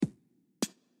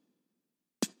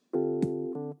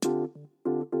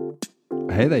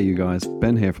Hey there you guys,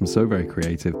 Ben here from So Very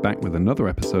Creative, back with another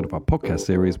episode of our podcast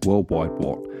series, Worldwide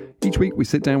What. Each week we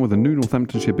sit down with a new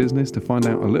Northamptonshire business to find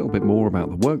out a little bit more about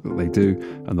the work that they do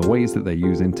and the ways that they're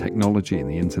using technology and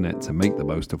the internet to make the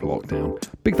most of lockdown.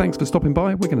 Big thanks for stopping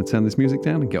by. We're going to turn this music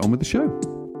down and get on with the show.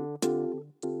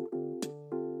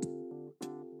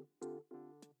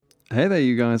 Hey there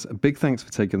you guys, a big thanks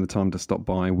for taking the time to stop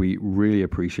by. We really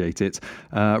appreciate it.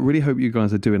 Really hope you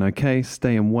guys are doing okay,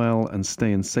 staying well and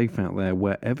staying safe out there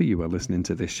wherever you are listening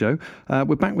to this show.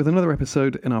 We're back with another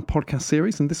episode in our podcast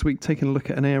series, and this week taking a look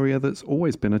at an area that's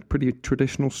always been a pretty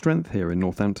traditional strength here in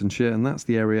Northamptonshire, and that's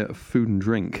the area of food and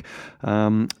drink.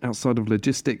 Outside of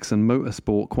logistics and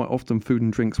motorsport, quite often food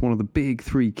and drink's one of the big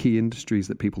three key industries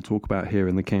that people talk about here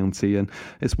in the county, and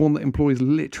it's one that employs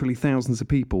literally thousands of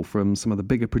people, from some of the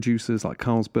bigger producers like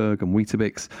Carlsberg and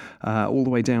Weetabix, all the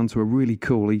way down to a really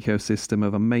cool ecosystem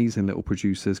of amazing little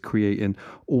producers creating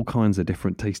all kinds of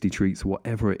different tasty treats,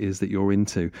 whatever it is that you're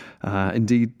into.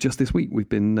 Indeed, just this week we've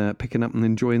been picking up and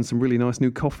enjoying some really nice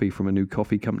new coffee from a new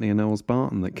coffee company in Earls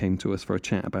Barton that came to us for a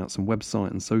chat about some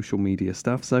website and social media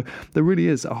stuff. So there really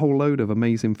is a whole load of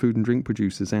amazing food and drink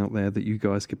producers out there that you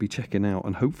guys could be checking out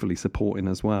and hopefully supporting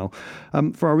as well.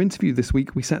 For our interview this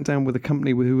week, we sat down with a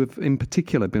company who have in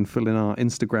particular been filling our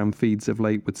Instagram feeds of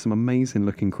late with some amazing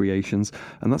looking creations,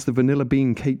 and that's the Vanilla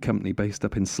Bean Cake Company based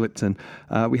up in Slipton.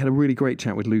 We had a really great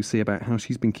chat with Lucy about how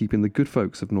she's been keeping the good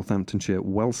folks of Northamptonshire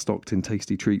well stocked in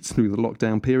tasty treats through the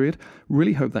lockdown period.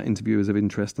 Really hope that interview is of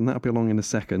interest, and that'll be along in a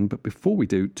second. But before we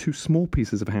do, two small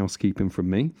pieces of housekeeping from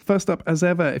me. First up, as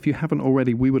ever, if you haven't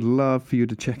already, we would love for you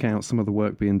to check out some of the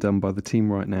work being done by the team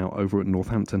right now over at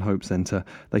Northampton Hope Centre.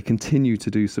 They continue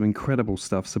to do some incredible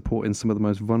stuff supporting some of the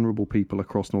most vulnerable people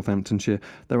across Northamptonshire.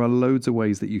 There are loads of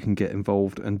ways that you can get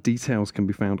involved, and details can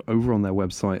be found over on their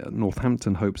website at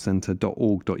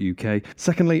northamptonhopecentre.org.uk.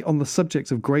 Secondly, on the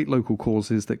subject of great local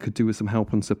causes that could do with some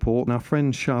help and support, our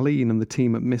friend Charlene and the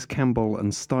team at Miss Campbell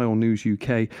and Style News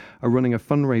UK are running a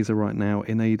fundraiser right now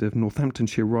in aid of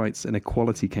Northamptonshire Rights and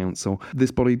Equality Council.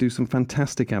 This body do some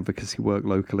fantastic advocacy work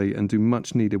locally and do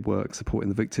much needed work supporting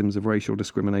the victims of racial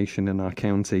discrimination in our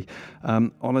county.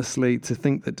 Honestly, to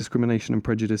think that discrimination and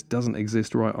prejudice doesn't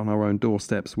exist right on our own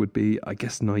doorsteps would be, I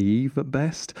guess, naive at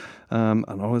best. And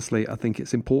honestly, I think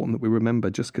it's important that we remember,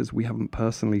 just because we haven't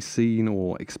personally seen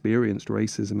or experienced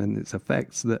racism and its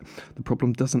effects, that the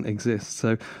problem doesn't exist.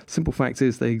 So simple fact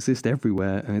is they exist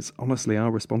everywhere, and it's honestly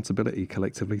our responsibility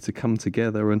collectively to come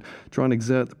together and try and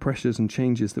exert the pressures and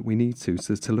changes that we need to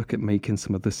look at making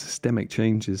some of the systemic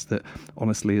changes that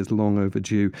honestly is long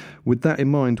overdue. With that in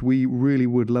mind, we really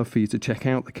would love for you to check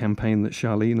out the campaign that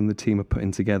Charlene and the team are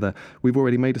putting together. We've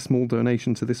already made a small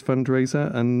donation to this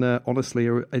fundraiser, and honestly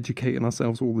are educating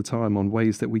ourselves all the time on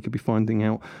ways that we could be finding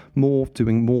out more,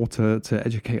 doing more to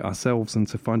educate ourselves and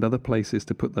to find other places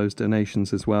to put those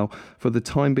donations as well. For the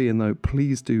time being though,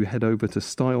 please do head over to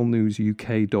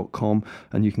stylenewsuk.com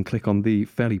and you can click on the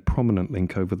fairly prominent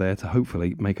link over there to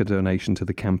hopefully make a donation to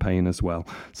the campaign as well.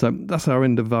 So that's our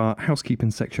end of our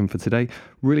housekeeping section for today.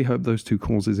 Really hope those two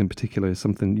causes in particular is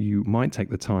something you might take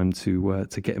the time to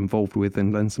get involved with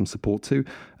and lend some support to.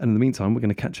 And in the meantime, we're going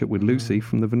to catch up with Lucy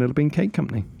from the Vanilla Bean Cake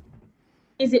Company.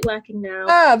 Is it working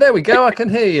now? There we go. I can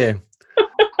hear you.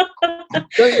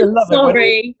 Don't you love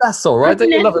Sorry. That's all right.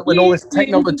 Don't you love it when all this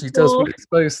technology does what it's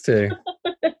supposed to?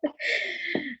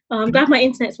 I'm glad my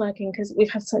internet's working because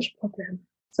we've had such a problem.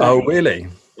 Oh, really?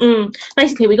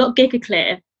 Basically, we got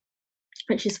GigaClear,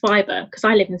 which is fibre, because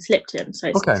I live in Slipton, so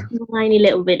it's a tiny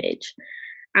little village.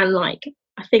 And I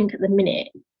think at the minute,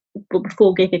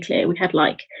 before GigaClear, we had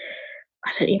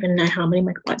I don't even know how many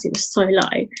megabytes. It was so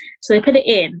low. So they put it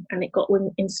in and it got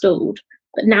installed,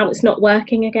 but now it's not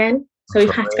working again. So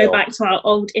we've had to go back to our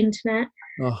old internet.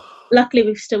 Oh. Luckily,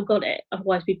 we've still got it.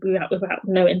 Otherwise, we'd be out without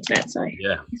no internet. So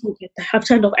yeah, it's all good. I've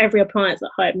turned off every appliance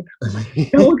at home.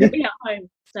 No one can be at home.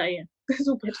 So yeah, it's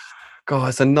all good. God,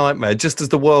 it's a nightmare. Just as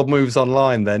the world moves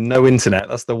online, then no internet.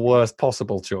 That's the worst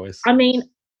possible choice. I mean,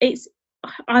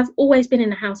 I've always been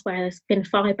in a house where there's been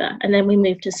fibre, and then we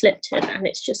moved to Slipton, and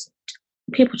it's just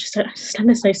people just don't understand.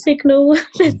 There's no signal.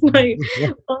 There's no fibre.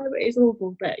 It's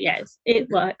awful, but yes, it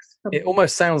works. It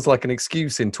almost sounds like an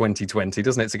excuse in 2020,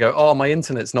 doesn't it, to go, oh, my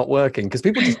internet's not working, because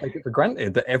people just take it for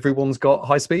granted that everyone's got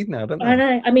high speed now, don't they? I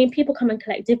know. I mean, people come and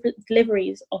collect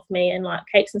deliveries off me and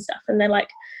cakes and stuff, and they're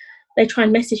they try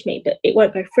and message me, but it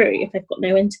won't go through if they've got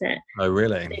no internet. Oh,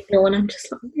 really? And I'm just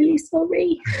I'm really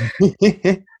sorry.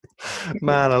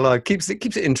 Man, I like keeps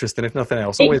it interesting, if nothing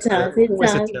else. Always a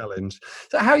challenge.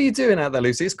 So how are you doing out there,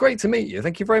 Lucy? It's great to meet you.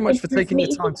 Thank you very much for taking the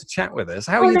time to chat with us.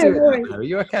 How are you doing out there? Are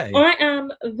you okay? I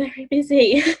am very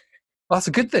busy. Well, that's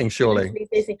a good thing, surely. Really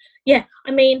busy. Yeah,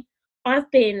 I mean, I've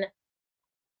been,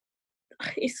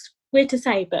 it's weird to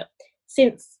say, but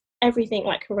since everything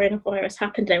like coronavirus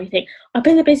happened and everything, I've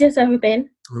been the busiest I've ever been.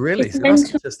 Really? It's So mental.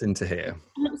 that's interesting to hear.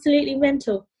 Absolutely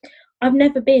mental. I've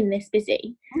never been this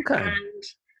busy. Okay. And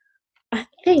I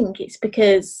think it's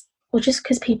because, well, just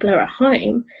because people are at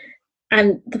home,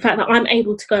 and the fact that I'm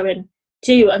able to go and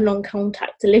do a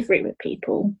non-contact delivery with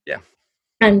people. Yeah.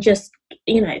 And just,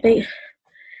 you know, I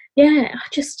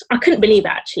couldn't believe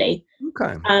it, actually.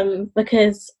 Okay.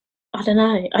 Because I don't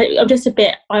know,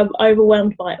 I'm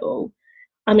overwhelmed by it all.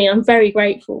 I mean, I'm very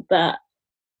grateful, but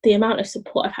the amount of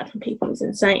support I've had from people is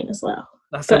insane as well.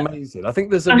 That's amazing. I think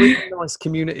there's a really nice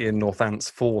community in Northants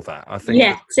for that. I think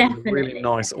definitely. a really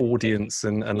nice audience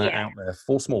and that out there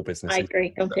for small businesses. I agree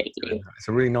completely. It's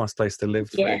a really nice place to live.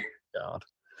 Yeah. God.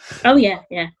 Oh yeah.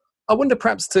 I wonder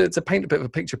perhaps to paint a bit of a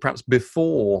picture, perhaps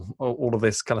before all of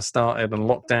this kind of started and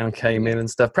lockdown came in and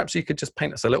stuff, perhaps you could just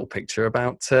paint us a little picture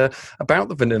about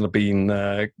the Vanilla Bean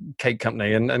Cake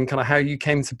Company and kind of how you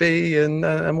came to be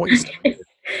and what you started.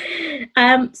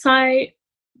 So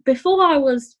before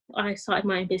I started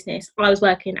my own business, I was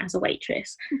working as a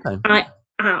waitress. Okay. I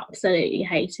absolutely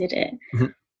hated it.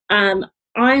 Mm-hmm.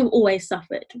 I've always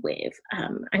suffered with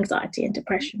anxiety and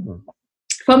depression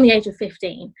from the age of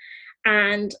 15,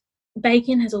 and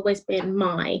baking has always been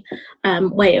my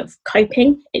way of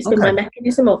coping. It's been my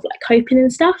mechanism of like coping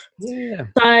and stuff. Yeah.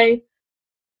 So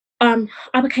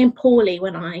I became poorly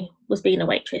when I was being a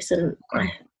waitress, and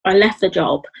I left the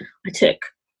job. I took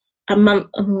a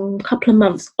couple of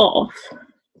months off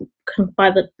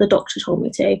by the doctor told me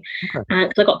to, and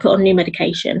because I got put on new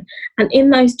medication. And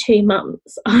in those 2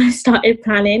 months, I started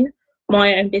planning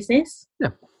my own business.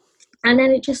 Yeah. And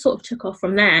then it just sort of took off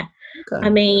from there. I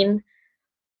mean,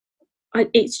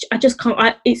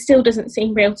 it still doesn't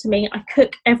seem real to me. I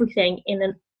cook everything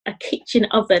in a kitchen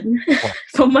oven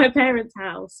from my parents'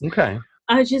 house. I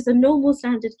was just a normal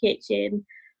standard kitchen.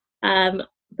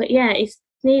 But yeah, it's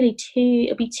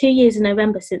it'll be 2 years in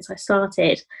November since I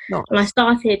started. Nice. And I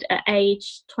started at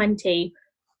age 20,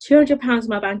 £200 in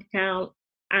my bank account.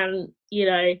 And, you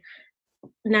know,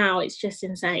 now it's just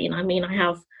insane. I mean,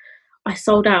 I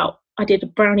sold out. I did a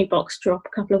brownie box drop a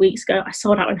couple of weeks ago. I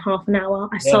sold out in half an hour.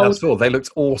 I sold they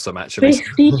looked awesome, actually.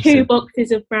 52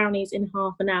 boxes of brownies in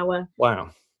half an hour.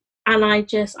 Wow. And I had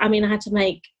to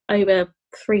make over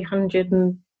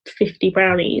 350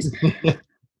 brownies.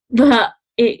 But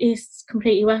it is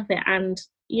completely worth it. And,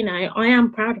 you know, I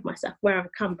am proud of myself where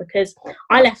I've come, because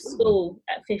I left school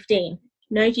at 15,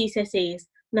 no GCSEs,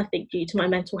 nothing, due to my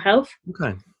mental health.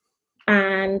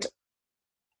 And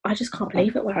I just can't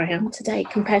believe it where I am today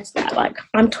compared to that. Like,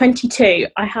 I'm 22,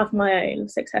 I have my own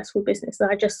successful business that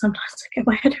I just sometimes get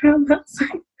my head around that. So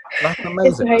that's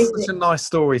amazing. That's such a nice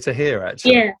story to hear,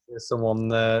 actually. Yeah. Someone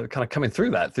kind of coming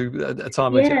through that through a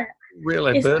time of real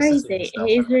adversity. It's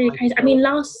crazy. It is really crazy. I mean,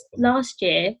 last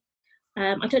year,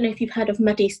 I don't know if you've heard of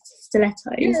Muddy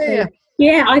Stilettos.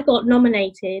 Yeah, I got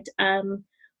nominated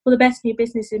for the best new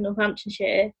business in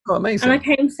Northamptonshire. Oh, amazing. And I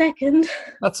came second.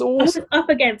 That's awesome. I was up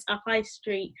against a high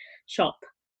street shop.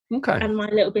 And my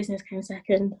little business came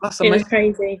second. That's amazing. It was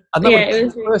crazy. And that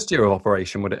was your first year of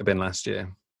operation, would it have been last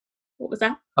year? What was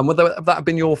that? And would that have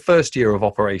been your first year of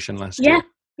operation last year?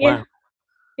 Yeah. Wow.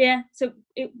 Yeah. So,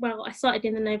 I started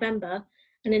in the November,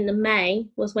 and in the May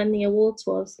was when the awards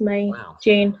was.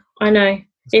 June. I know.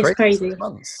 It's crazy. 6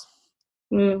 months.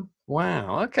 Mm.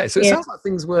 Wow. Okay. So it sounds like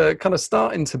things were kind of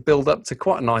starting to build up to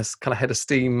quite a nice kind of head of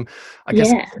steam, I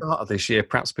guess, at the start of this year,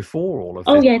 perhaps before all of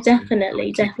this. Oh, yeah,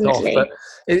 definitely. But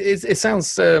it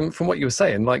sounds, from what you were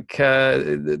saying, like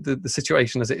the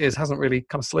situation as it is hasn't really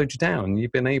kind of slowed you down.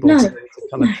 You've been able to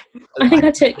kind of... I think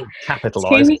I took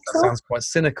capitalise. That sounds quite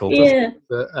cynical, doesn't it?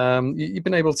 But you've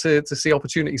been able to see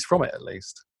opportunities from it, at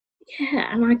least.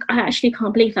 Yeah, and I actually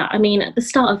can't believe that. I mean, at the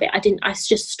start of it, I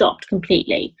just stopped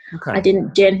completely. I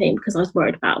didn't do anything because I was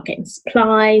worried about getting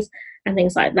supplies and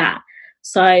things like that.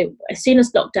 So as soon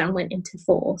as lockdown went into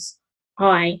force,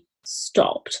 I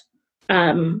stopped.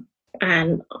 And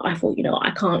I thought, you know, I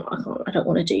don't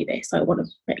want to do this. I want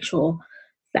to make sure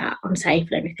that I'm safe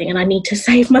and everything. And I need to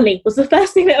save money was the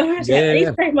first thing that I had to I need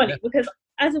to save money because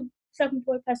as a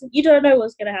self-employed person, you don't know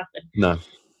what's going to happen. No.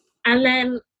 And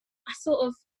then I sort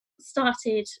of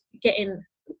started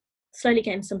slowly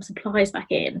getting some supplies back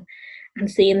in, and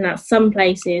seeing that some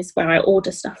places where I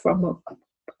order stuff from were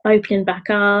opening back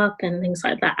up and things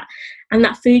like that, and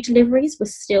that food deliveries were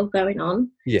still going on.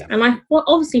 And I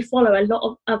obviously follow a lot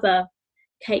of other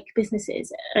cake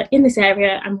businesses in this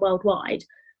area and worldwide,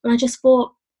 and I just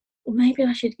thought, well, maybe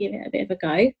I should give it a bit of a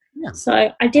go.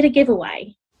 So I did a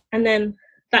giveaway, and then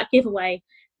that giveaway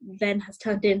then has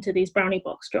turned into these brownie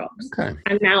box drops. Okay.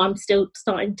 And now I'm still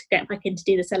starting to get back in to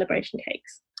do the celebration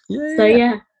cakes. Yeah. So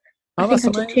yeah, Oh, I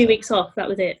think I that's took 2 weeks off. That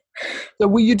was it. So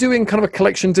were you doing kind of a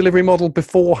collection delivery model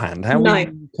beforehand? How were you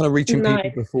kind of reaching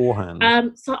people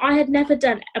beforehand? So I had never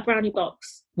done a brownie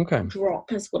box Okay.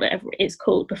 drop, as whatever it's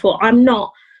called, before. I'm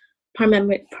not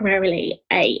primarily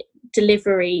a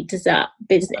delivery dessert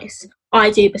business. I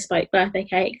do bespoke birthday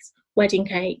cakes, wedding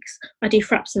cakes. I do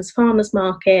Frapson's Farmers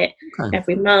Market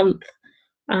every month.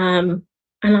 And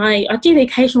I do the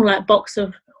occasional like box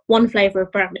of one flavour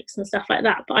of brownies and stuff like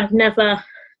that. But I've never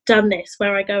done this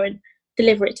where I go and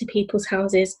deliver it to people's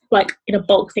houses, like in a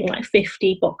bulk thing, like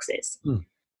 50 boxes.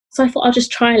 So I thought I'll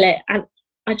just trial it. And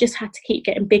I just had to keep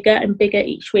getting bigger and bigger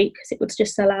each week because it would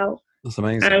just sell out. That's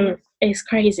amazing. It's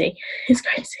crazy. It's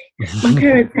crazy. My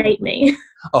parents hate me.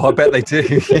 Oh, I bet they do.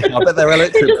 Yeah, I bet they're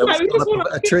electric.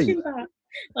 A treat.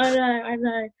 I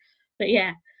know. But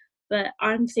yeah, but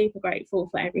I'm super grateful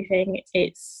for everything.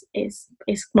 It's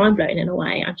mind blowing in a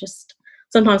way.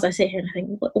 Sometimes I sit here and I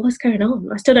think, what's going on?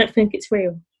 I still don't think it's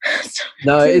real.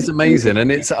 No, it is amazing,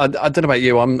 and it's. I don't know about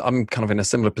you. I'm kind of in a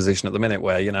similar position at the minute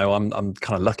where I'm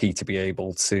kind of lucky to be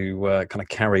able to kind of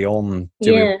carry on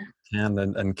doing what I can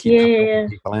and keep helping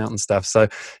people out and stuff. So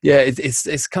yeah,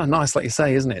 it's kind of nice, like you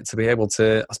say, isn't it, to be able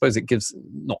to. I suppose it gives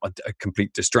not a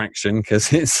complete distraction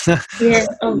because it's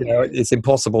it's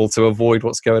impossible to avoid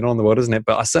what's going on in the world, isn't it?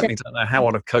 But I certainly don't know how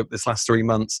I'd have coped this last 3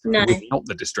 months without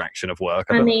the distraction of work.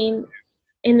 I mean,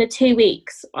 in the 2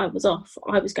 weeks I was off,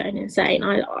 I was going insane.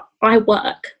 I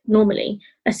work normally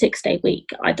a 6-day week.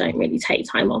 I don't really take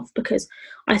time off because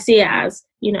I see it as,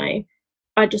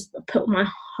 I just put my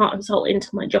heart and soul into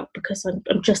my job because I'm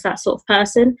just that sort of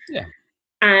person. Yeah.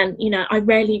 And, I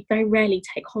very rarely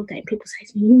take holiday. People say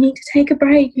to me, you need to take a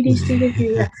break. You need to do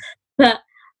this.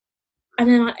 And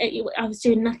then I was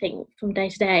doing nothing from day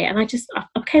to day. And I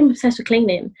became obsessed with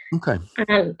cleaning. Okay.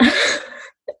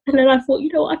 And then I thought,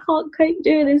 I can't keep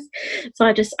doing this. So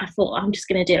I thought, I'm just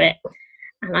going to do it.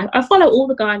 And I follow all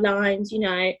the guidelines,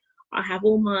 I have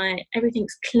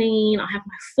everything's clean. I have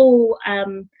my full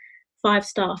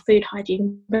 5-star food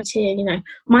hygiene routine.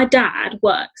 My dad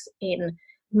works in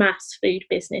mass food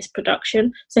business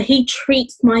production. So he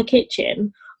treats my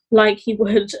kitchen like he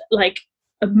would like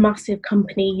a massive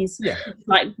company's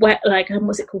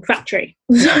what's it called, factory.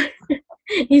 So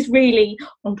he's really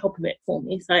on top of it for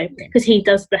me. So because he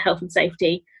does the health and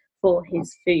safety for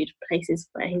his food places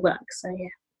where he works. So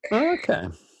yeah. Okay.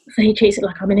 So he treats it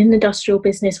like I'm in an industrial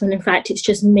business when in fact it's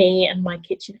just me and my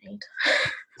KitchenAid.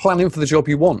 Planning for the job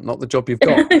you want, not the job you've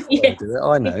got.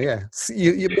 I know, yeah.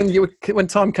 When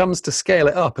time comes to scale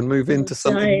it up and move into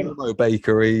some Momo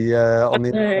bakery on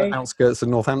the outskirts of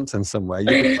Northampton somewhere,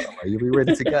 you'll be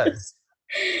ready to go.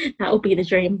 That would be the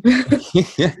dream.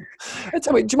 Yeah.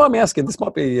 Tell me, do you mind me asking? This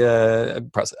might be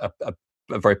perhaps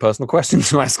a very personal question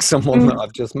to ask someone that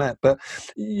I've just met, but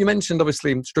you mentioned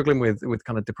obviously struggling with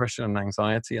kind of depression and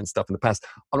anxiety and stuff in the past.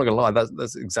 I'm not gonna lie,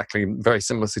 that's exactly very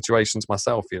similar situations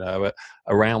myself,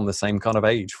 around the same kind of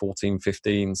age, 14,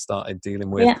 15, started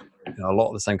dealing with a lot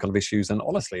of the same kind of issues. And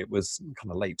honestly, it was kind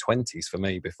of late 20s for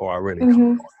me before I really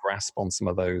kind of got a grasp on some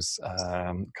of those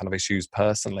kind of issues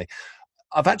personally.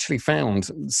 I've actually found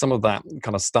some of that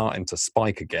kind of starting to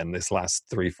spike again this last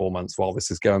 3-4 months while this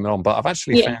is going on. But I've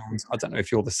actually found, I don't know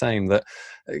if you're the same, that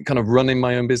kind of running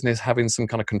my own business, having some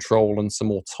kind of control and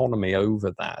some autonomy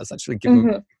over that has actually given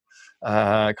me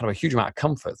kind of a huge amount of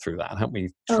comfort through that and helped me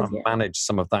try and manage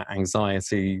some of that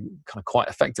anxiety kind of quite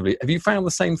effectively. Have you found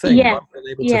the same thing? Yeah. Like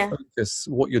being able to focus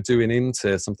what you're doing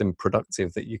into something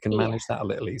productive that you can manage that a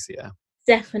little easier?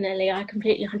 Definitely. I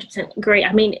completely 100% agree.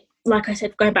 I mean, like I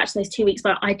said, going back to those 2 weeks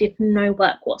where I did no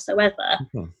work whatsoever,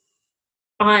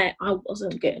 I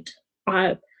wasn't good.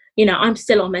 I'm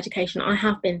still on medication. I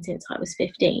have been since I was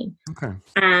 15. Okay.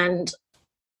 And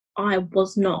I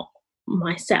was not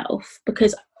myself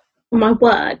because my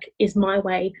work is my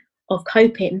way of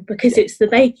coping because it's the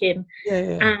baking.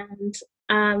 And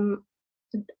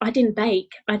I didn't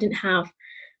bake. I didn't have,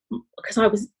 because I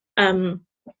was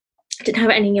didn't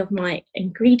have any of my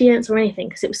ingredients or anything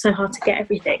because it was so hard to get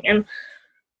everything, and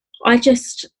I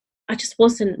just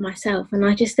wasn't myself. And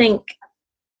I just think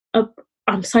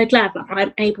I'm so glad that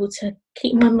I'm able to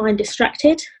keep my mind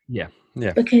distracted,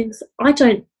 because I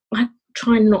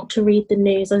try not to read the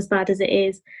news as bad as it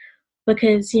is,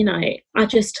 because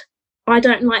I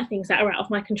don't like things that are out of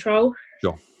my control,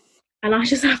 and I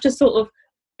just have to sort of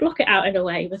block it out in a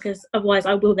way, because otherwise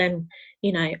I will then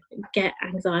get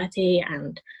anxiety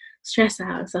and stress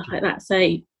out and stuff like that.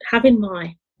 So having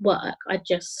my work, I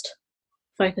just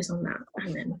focus on that,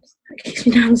 and then that keeps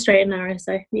me down the straight and narrow.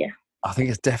 So yeah. I think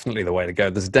it's definitely the way to go.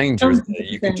 There's a danger, isn't there?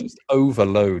 You can just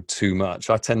overload too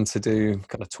much. I tend to do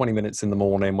kind of 20 minutes in the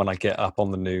morning when I get up on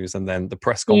the news, and then the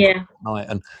press conference at night.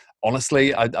 And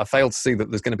honestly, I fail to see that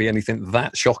there's going to be anything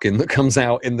that shocking that comes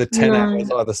out in the 10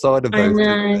 hours either side of those. I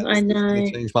know. It's going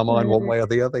to change my mind one way or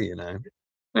the other, you know.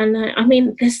 I know. I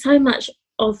mean, there's so much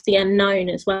of the unknown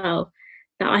as well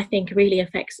that I think really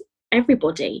affects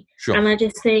everybody. Sure. And I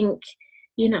just think,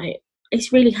 you know,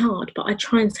 it's really hard, but I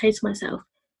try and say to myself,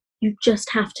 you just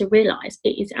have to realise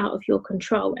it is out of your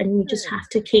control, and you just have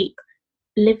to keep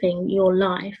living your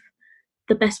life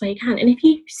the best way you can. And if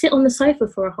you sit on the sofa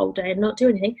for a whole day and not do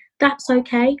anything, that's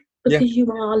okay, because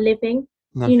you are living.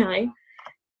 You know,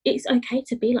 it's okay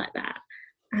to be like that.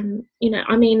 And, you know,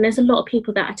 I mean, there's a lot of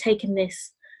people that are taking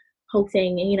this whole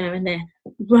thing, you know, and they're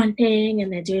running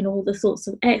and they're doing all the sorts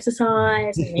of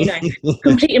exercise and, you know,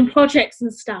 completing projects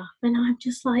and stuff. And I'm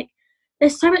just like,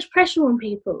 there's so much pressure on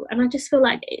people, and I just feel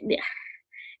like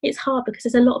it's hard because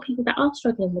there's a lot of people that are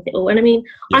struggling with it all. And I mean,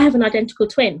 I have an identical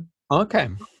twin. Okay.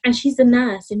 And she's a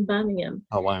nurse in Birmingham.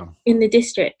 Oh, wow. In the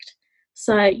district.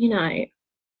 So, you know,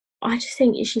 I just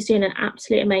think she's doing an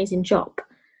absolutely amazing job.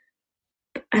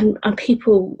 And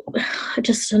people, I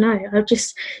just don't know. I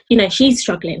just, you know, she's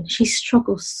struggling. She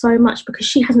struggles so much because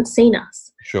she hasn't seen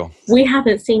us. Sure. We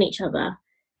haven't seen each other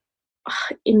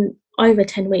in over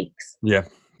 10 weeks. Yeah.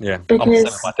 Yeah,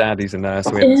 because my dad, he's a nurse,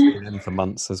 so we haven't seen him for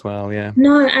months as well. Yeah.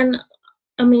 No, and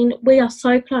I mean, we are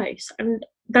so close, and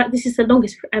this is the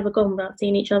longest we've ever gone without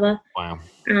seeing each other. Wow.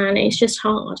 And it's just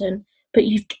hard, but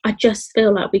I just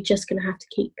feel like we're just going to have to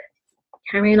keep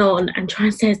carrying on and try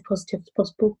and stay as positive as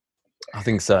possible. I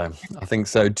think so.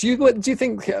 Do you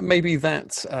think maybe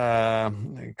that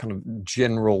kind of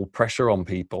general pressure on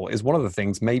people is one of the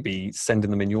things, maybe sending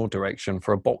them in your direction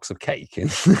for a box of cake? And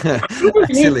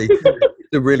actually,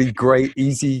 a really great,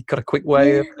 easy, kind of quick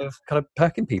way of kind of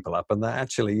perking people up, and that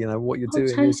actually, you know, what you're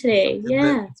doing totally,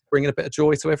 is bringing a bit of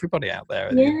joy to everybody out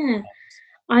there. Yeah.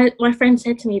 My friend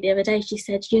said to me the other day, she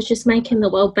said, "You're just making the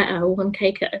world better, one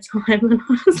cake at a time." And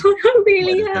I was like, I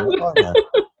really am.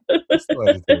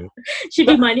 Should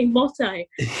be my new motto.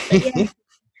 But yeah,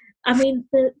 I mean,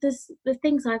 the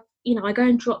things I go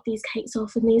and drop these cakes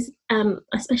off, and these,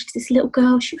 especially this little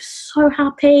girl, she was so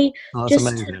happy, just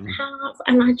amazing. To have,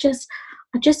 and I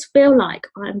just feel like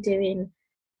I'm doing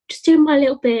my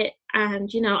little bit.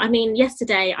 And, you know, I mean,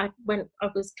 yesterday I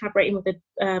was collaborating with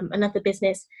another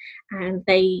business, and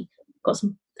they got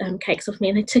some cakes off me,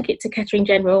 and they took it to Kettering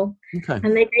General,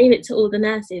 and they gave it to all the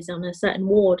nurses on a certain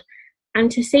ward. And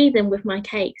to see them with my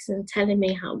cakes and telling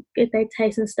me how good they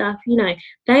taste and stuff, you know,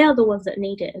 they are the ones that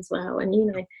need it as well. And, you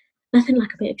know, nothing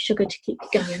like a bit of sugar to keep you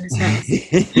going as well.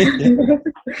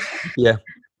 Yeah.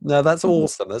 No, that's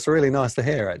awesome. That's really nice to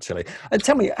hear, actually. And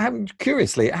tell me,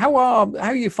 curiously, how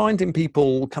are you finding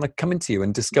people kind of coming to you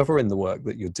and discovering the work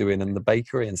that you're doing in the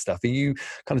bakery and stuff? Are you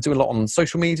kind of doing a lot on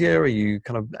social media? Are you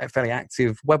kind of fairly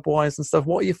active web-wise and stuff?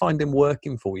 What are you finding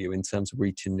working for you in terms of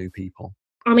reaching new people?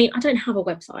 I mean, I don't have a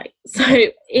website, so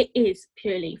it is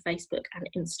purely Facebook and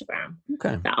Instagram.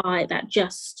 That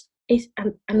just is,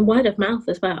 and word of mouth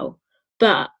as well.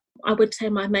 But I would say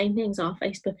my main things are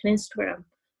Facebook and Instagram.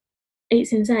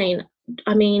 It's insane.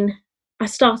 I mean, I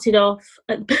started off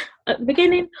at the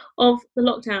beginning of the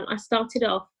lockdown. I started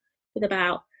off with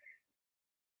about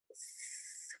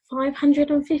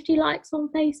 550 likes on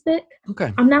Facebook.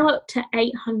 Okay. I'm now up to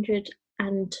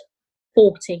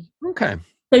 840. Okay.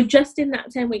 So just in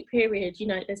that 10-week period, you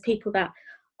know, there's people that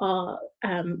are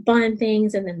buying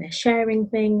things, and then they're sharing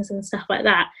things and stuff like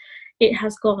that. It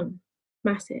has gone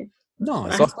massive.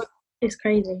 Nice. It's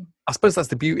crazy. I suppose that's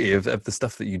the beauty of the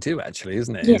stuff that you do, actually,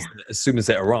 isn't it? Yeah. Is that as soon as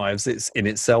it arrives, it's in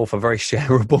itself a very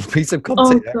shareable piece of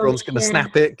content. Everyone's going to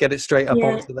snap it, get it straight up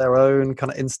onto their own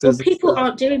kind of Instas. Well, people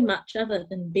aren't doing much other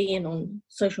than being on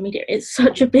social media. It's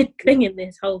such a big thing in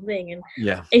this whole thing. And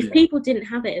if people didn't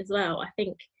have it as well, I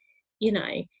think, you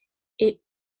know, it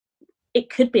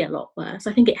could be a lot worse.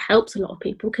 I think it helps a lot of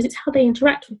people because it's how they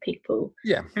interact with people.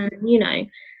 Yeah. And, you know,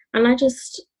 and I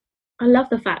love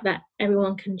the fact that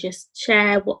everyone can just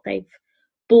share what they've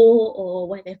bought or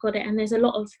where they've got it. And there's a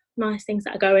lot of nice things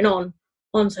that are going on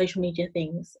social media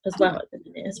things as well at the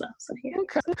minute as well. So, yeah.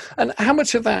 Okay. And how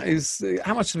much of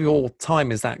your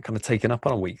time is that kind of taken up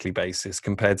on a weekly basis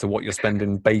compared to what you're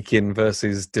spending baking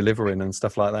versus delivering and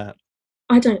stuff like that?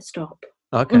 I don't stop.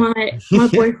 Okay. My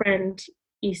boyfriend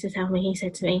used to tell me, he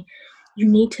said to me, you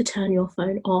need to turn your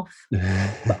phone off.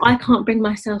 But I can't bring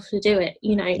myself to do it.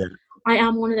 You know, I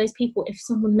am one of those people, if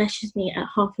someone messages me at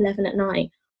 11:30 at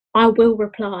night, I will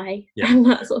reply and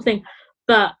that sort of thing.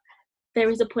 But there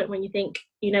is a point when you think,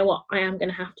 you know what, I am going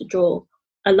to have to draw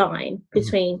a line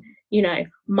between you know,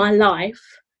 my life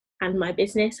and my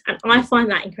business, and I find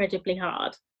that incredibly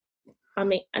hard. I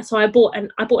mean, so I bought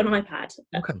an iPad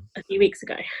a few weeks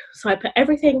ago. So I put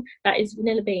everything that is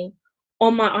Vanilla Bean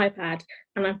on my iPad,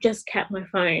 and I've just kept my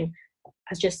phone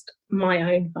as just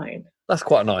my own phone. That's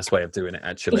quite a nice way of doing it,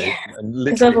 actually. Yeah, and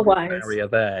literally otherwise, barrier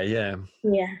there, yeah.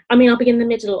 Yeah, I mean, I'll be in the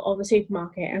middle of a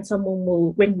supermarket and someone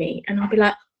will ring me, and I'll be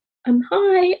like,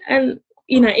 hi, and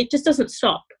you know, it just doesn't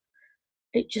stop.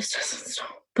 It just doesn't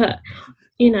stop. But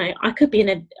you know, I could be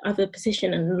in another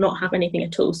position and not have anything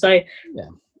at all. So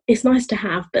it's nice to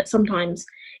have, but sometimes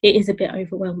it is a bit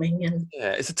overwhelming. And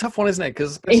it's a tough one, isn't it?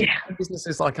 Because especially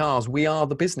businesses like ours, we are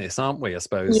the business, aren't we? I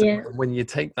suppose. Yeah. When you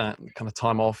take that kind of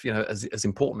time off, you know, as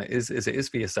important it is as it is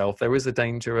for yourself, there is a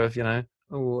danger of, you know,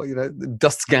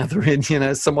 dust's gathering. You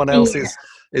know, someone else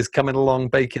is coming along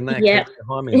baking their cake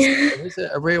behind me. So there is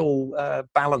a real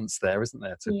balance there, isn't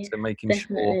there, to making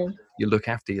sure you look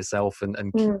after yourself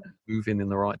and keep moving in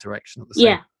the right direction at the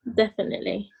same time.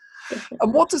 Definitely.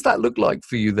 And what does that look like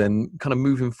for you then, kind of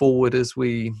moving forward as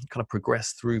we kind of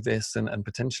progress through this and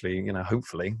potentially, you know,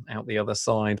 hopefully out the other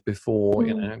side before,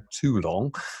 you know, too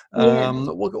long?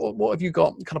 What have you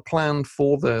got kind of planned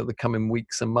for the coming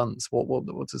weeks and months? What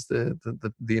does the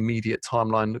immediate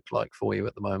timeline look like for you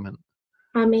at the moment?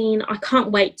 I mean, I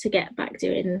can't wait to get back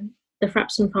doing the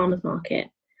Frapston Farmers Market,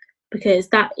 because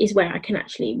that is where I can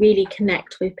actually really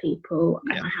connect with people.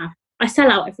 And I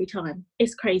sell out every time.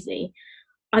 It's crazy.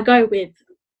 I go with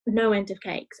no end of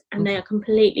cakes, and they are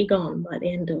completely gone by the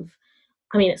end of.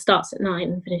 I mean, it starts at 9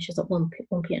 and finishes at 1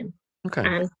 p.m. Okay.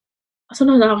 And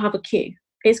sometimes I'll have a queue.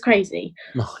 It's crazy.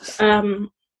 Nice. So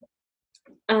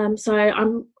I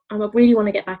really want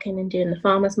to get back in and doing the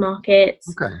farmers markets.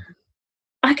 Okay.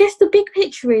 I guess the big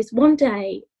picture is one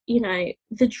day, you know,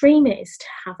 the dream is to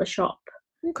have a shop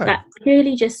that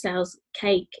purely just sells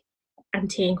cake and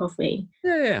tea and coffee.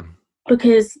 Yeah.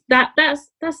 Because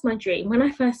that's my dream. When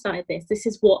I first started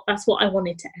that's what I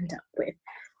wanted to end up with.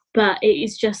 But it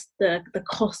is just the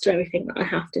cost of everything that I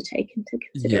have to take into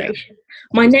consideration.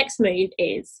 My next move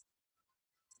is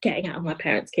getting out of my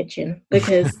parents' kitchen,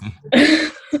 because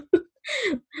I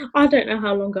don't know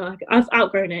how long I've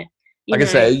outgrown it. Like I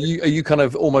say, are you kind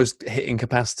of almost hitting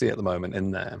capacity at the moment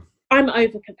in there? I'm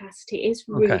over capacity. It's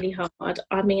really hard.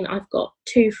 I mean, I've got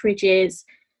 2 fridges.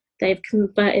 They've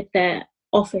converted their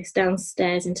office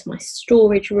downstairs into my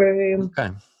storage room.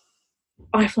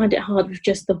 I find it hard with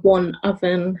just the one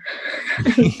oven.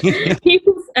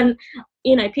 People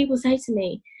say to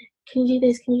me, can you do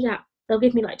this, can you do that? They'll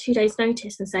give me like 2 days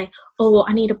notice and say, oh,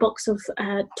 I need a box of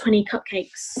 20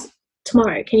 cupcakes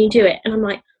tomorrow, can you do it? And I'm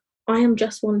like, I am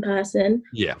just one person.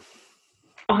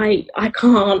 I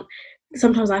can't,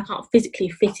 sometimes I can't physically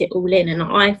fit it all in, and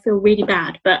I feel really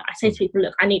bad. But I say to people,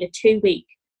 look, I need a 2-week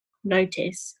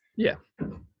notice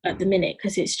at the minute,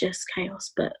 because it's just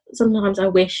chaos. But sometimes I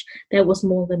wish there was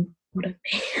more than one of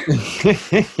me.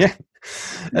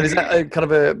 And is that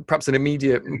kind of perhaps an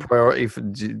immediate priority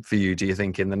for you, do you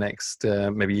think, in the next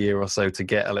maybe year or so, to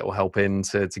get a little help in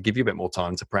to give you a bit more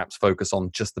time to perhaps focus on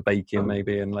just the baking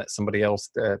maybe, and let somebody else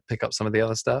pick up some of the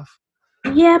other stuff?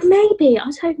 Yeah, maybe.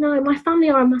 I don't know. My family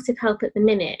are a massive help at the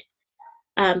minute.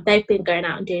 They've been going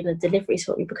out and doing the deliveries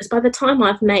for me, because by the time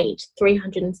I've made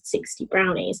 360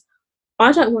 brownies,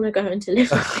 I don't want to go and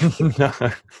deliver. No.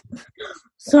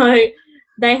 So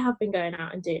they have been going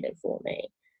out and doing it for me.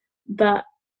 But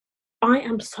I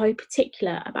am so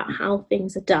particular about how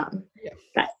things are done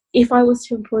that if I was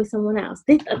to employ someone else,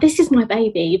 this is my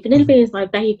baby. Vanilla Bean is my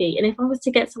baby. And if I was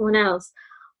to get someone else,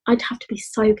 I'd have to be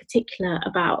so particular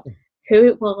about who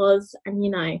it was, and,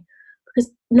 you know,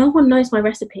 because no one knows my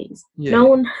recipes. No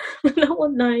one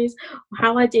knows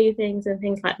how I do things and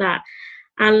things like that.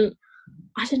 And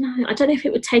I don't know if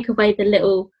it would take away the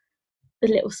little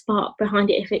spark behind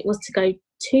it if it was to go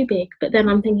too big. But then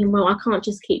I'm thinking, well, I can't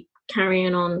just keep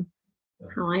carrying on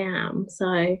how I am.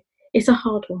 So it's a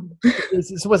hard one.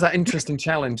 It's always that interesting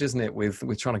challenge, isn't it, with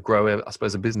trying to grow, I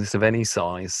suppose, a business of any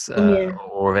size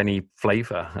or of any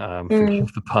flavour,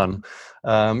 forgive the pun.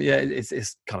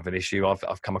 It's kind of an issue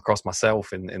I've come across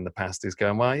myself in the past, is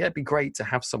going, well, it'd be great to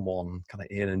have someone kind of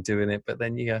in and doing it, but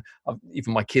then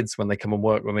even my kids, when they come and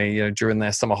work with me, you know, during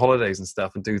their summer holidays and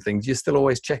stuff and do things, you're still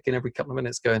always checking every couple of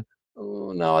minutes, going,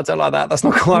 oh no, I don't like that. That's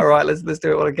not quite right. Let's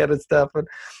do it all again and stuff. And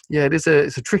it's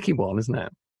a tricky one, isn't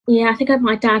it? Yeah, I think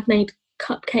my dad made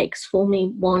cupcakes for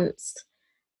me once,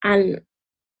 and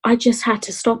I just had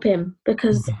to stop him,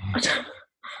 because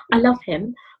I love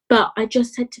him, but I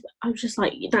was just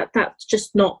like, that's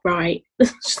just not right.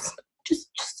 just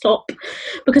stop,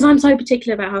 because I'm so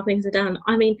particular about how things are done.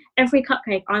 I mean, every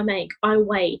cupcake I make, I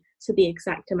weigh to the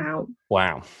exact amount.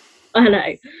 Wow. I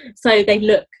know. So they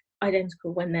look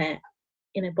identical when they're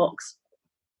in a box.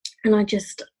 And I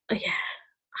just,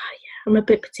 I'm a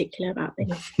bit particular about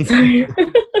things. So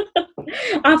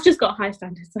I've just got high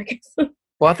standards, I guess.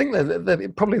 Well, I think they're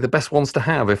probably the best ones to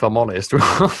have, if I'm honest.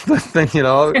 Then,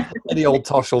 any old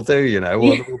tosh will do.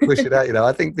 We'll push it out.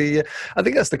 I think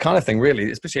that's the kind of thing, really,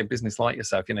 especially a business like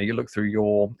yourself. You look through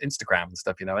your Instagram and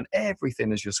stuff, and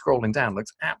everything as you're scrolling down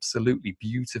looks absolutely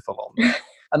beautiful on there.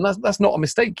 And that's not a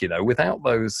mistake, without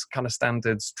those kind of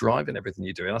standards driving everything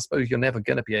you do. And I suppose you're never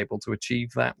going to be able to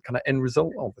achieve that kind of end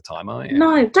result all the time, are you?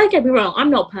 No, don't get me wrong. I'm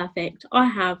not perfect.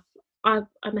 I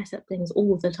mess up things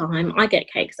all the time. I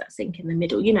get cakes that sink in the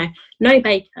middle. No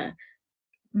baker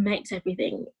makes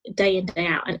everything day in, day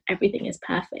out, and everything is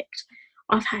perfect.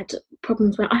 I've had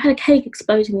problems where I had a cake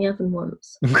explode in the oven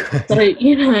once. So,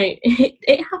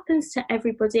 it happens to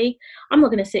everybody. I'm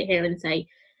not going to sit here and say,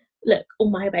 look,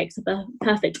 all my bakes are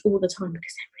perfect all the time,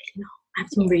 because they're really not. I have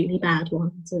some really bad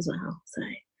ones as well. So,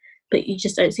 but you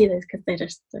just don't see those because they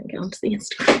just don't get onto the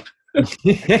Instagram.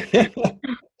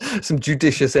 Some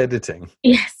judicious editing.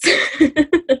 Yes.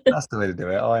 That's the way to do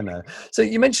it. I know. So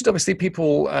you mentioned obviously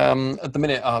people at the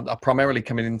minute are primarily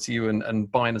coming into you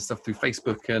and buying the stuff through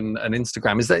Facebook and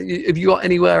Instagram. Have you got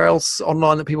anywhere else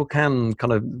online that people can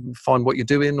kind of find what you're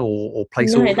doing or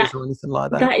place orders or anything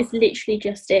like that? That is literally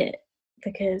just it,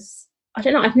 because I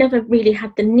don't know, I've never really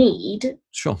had the need.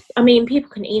 Sure. I mean, people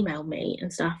can email me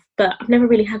and stuff, but I've never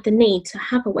really had the need to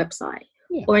have a website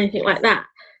or anything like that.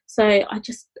 So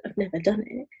I've never done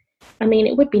it. I mean,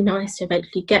 it would be nice to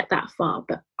eventually get that far,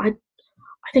 but I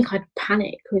think I'd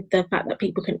panic with the fact that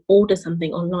people can order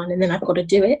something online and then I've got to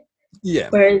do it. Yeah.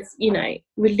 Whereas,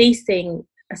 releasing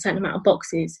a certain amount of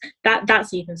boxes,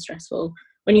 that's even stressful.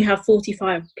 When you have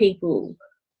 45 people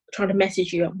trying to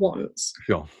message you at once.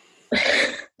 Sure.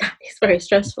 That is very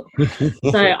stressful.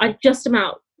 So I just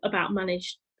about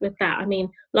managed with that. I mean,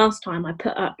 last time I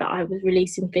put up that I was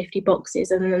releasing 50 boxes,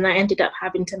 and then I ended up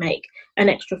having to make an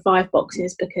extra 5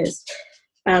 boxes because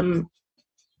I'd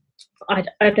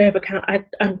overcounted,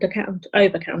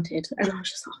 and I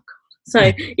was just, oh god. So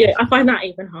I find that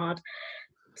even hard.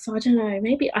 So I don't know,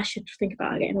 maybe I should think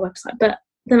about getting a website, but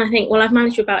then I think, well, I've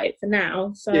managed about it for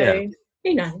now, so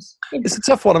who knows? It's a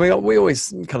tough one. I mean, we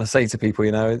always kind of say to people,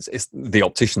 it's the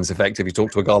optician's effect. If you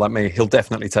talk to a guy like me, he'll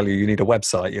definitely tell you need a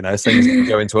website. Same as if you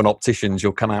go into an optician's,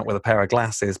 you'll come out with a pair of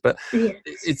glasses. But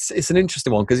it's an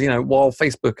interesting one because while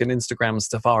Facebook and Instagram and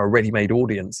stuff are a ready-made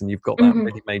audience, and you've got that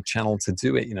ready-made channel to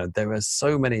do it, there are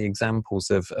so many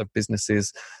examples of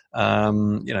businesses,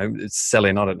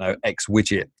 selling, I don't know, X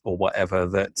widget or whatever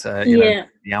that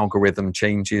the algorithm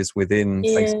changes within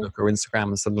Facebook or Instagram,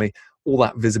 and suddenly all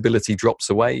that visibility drops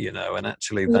away, and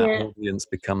actually that audience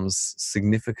becomes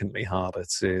significantly harder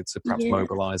to perhaps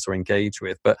mobilize or engage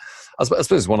with. But I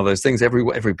suppose it's one of those things.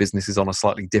 Every business is on a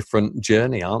slightly different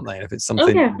journey, aren't they? If it's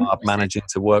something I'm managing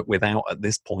to work without at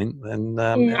this point, then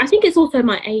I think it's also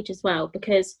my age as well,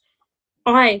 because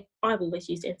I've always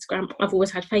used Instagram. I've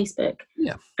always had Facebook,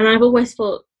 and I've always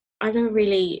thought I never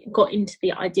really got into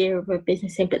the idea of a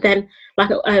business thing, but then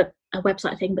like a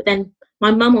website thing. But then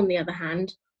my mum, on the other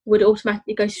hand, would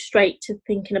automatically go straight to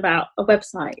thinking about a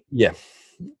website. Yeah.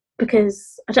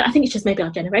 Because I think it's just maybe our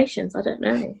generations. I don't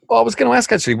know. Well, I was going to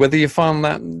ask actually whether you found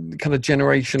that kind of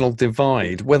generational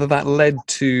divide, whether that led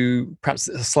to perhaps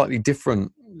a slightly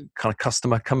different kind of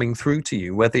customer coming through to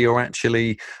you, whether you're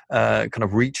actually kind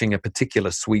of reaching a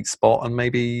particular sweet spot and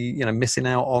maybe missing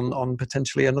out on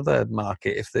potentially another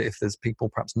market if there's people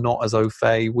perhaps not as au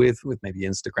fait with maybe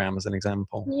Instagram as an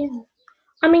example. Yeah,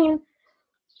 I mean,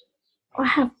 I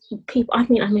have people. I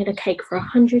made a cake for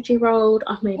 100-year-old.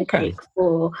 I've made a cake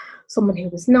for someone who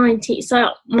was 90.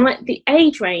 So the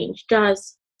age range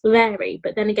does vary,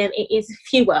 but then again, it is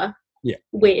fewer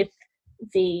with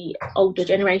the older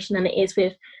generation than it is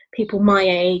with people my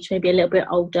age, maybe a little bit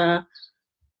older.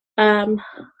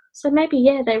 So maybe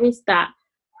there is that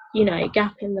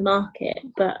gap in the market,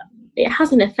 but it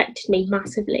hasn't affected me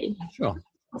massively. Sure.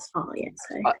 As far yet.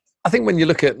 So I think when you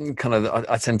look at kind of,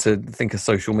 I tend to think of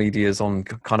social media as on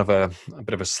kind of a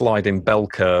bit of a sliding bell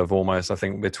curve almost. I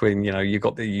think between, you've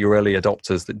got your early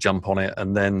adopters that jump on it,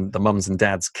 and then the mums and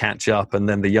dads catch up, and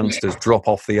then the youngsters drop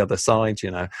off the other side,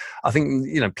 I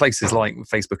think, places like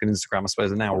Facebook and Instagram, I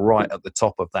suppose, are now right at the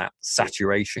top of that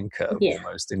saturation curve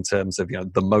almost, in terms of,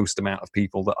 the most amount of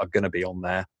people that are going to be on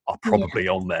there are probably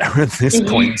on there at this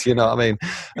point, you know what I mean?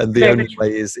 And the only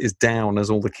way is down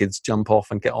as all the kids jump off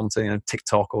and get onto,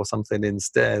 TikTok or something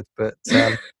instead. But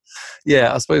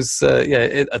I suppose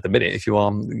at the minute, if you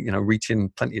are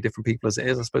reaching plenty of different people as it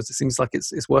is, I suppose it seems like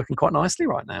it's working quite nicely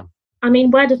right now. I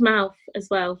mean, word of mouth as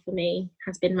well for me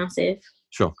has been massive.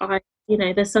 Sure.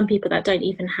 There's some people that don't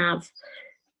even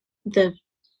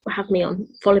follow me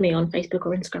on Facebook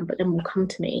or Instagram, but then will come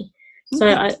to me.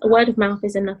 So word of mouth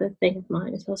is another thing of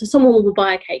mine as well. So someone will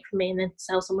buy a cake from me and then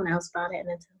tell someone else about it, and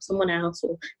then tell someone else,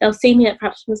 or they'll see me at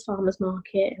perhaps from the farmer's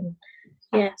market. And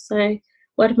so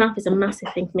word of mouth is a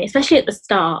massive thing for me, especially at the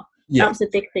start. That was a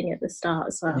big thing at the start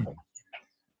as well.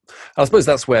 I suppose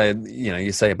that's where,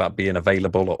 you say about being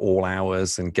available at all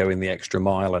hours and going the extra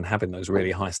mile and having those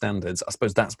really high standards. I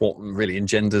suppose that's what really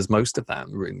engenders most of that,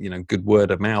 good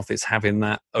word of mouth. It's having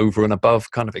that over and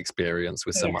above kind of experience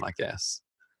with someone, I guess.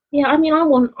 Yeah, I mean, I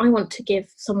want to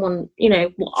give someone,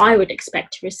 what I would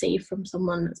expect to receive from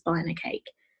someone that's buying a cake.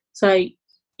 So,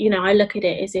 I look at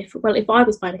it as if I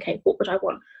was buying a cake, what would I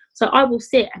want? So I will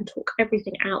sit and talk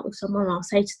everything out with someone. I'll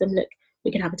say to them, look,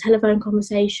 we can have a telephone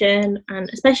conversation, and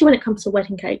especially when it comes to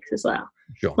wedding cakes as well.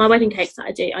 Sure. My wedding cakes that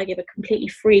I do, I give a completely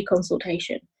free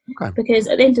consultation. Okay. Because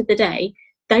at the end of the day,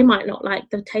 they might not like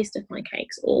the taste of my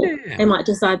cakes, or they might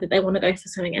decide that they want to go for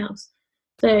something else.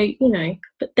 So,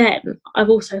 but then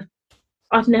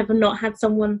I've never not had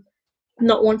someone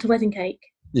not want a wedding cake.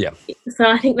 Yeah. So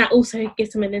I think that also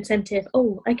gives them an incentive.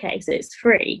 Oh, okay, so it's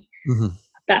free. Mm-hmm.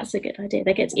 That's a good idea.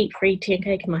 They get to eat free tea and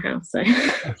cake in my house. So.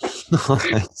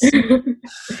 Nice.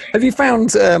 Have you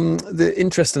found the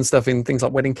interest and stuff in things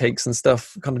like wedding cakes and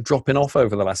stuff kind of dropping off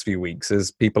over the last few weeks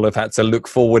as people have had to look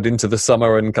forward into the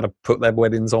summer and kind of put their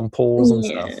weddings on pause and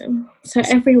stuff? So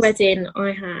every wedding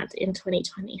I had in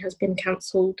 2020 has been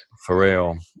cancelled. For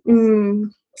real?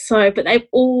 But they've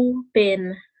all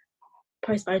been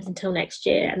postponed until next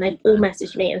year, and they've all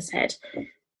messaged me and said,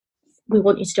 we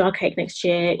want you to do our cake next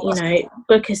year,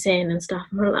 book us in and stuff.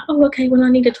 And I'm like, oh, okay, well, I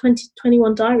need a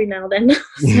 2021 diary now then.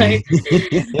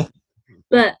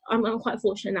 But I'm quite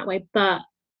fortunate in that way. But,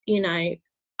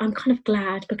 I'm kind of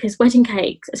glad, because wedding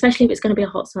cakes, especially if it's going to be a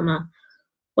hot summer,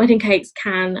 wedding cakes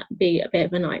can be a bit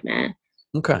of a nightmare.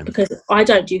 Okay. Because I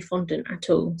don't do fondant at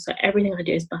all. So everything I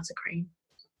do is buttercream.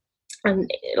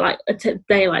 And like a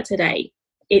day like today,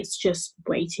 it's just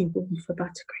way too warm for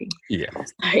buttercream. Yeah.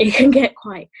 So it can get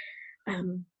quite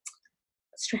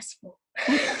stressful.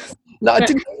 No, I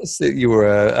didn't notice that you were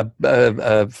a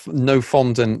no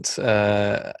fondant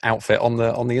outfit on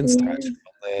the Insta.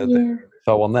 The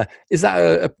info on there. Is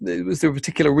that was there a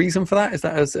particular reason for that? Is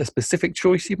that a specific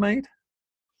choice you made?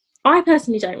 I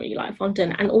personally don't really like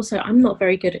fondant, and also I'm not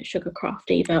very good at sugarcraft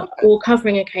either, or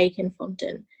covering a cake in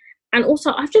fondant. And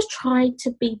also I've just tried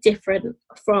to be different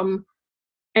from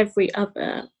every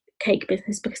other cake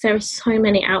business, because there are so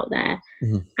many out there.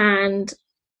 Mm-hmm. And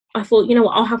I thought, you know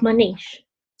what, I'll have my niche.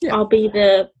 I'll be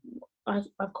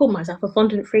I've called myself a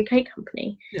fondant free cake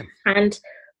company. And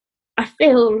I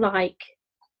feel like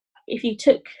if you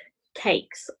took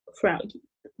cakes throughout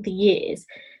the years,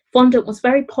 fondant was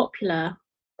very popular,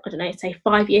 I don't know, say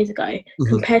 5 years ago,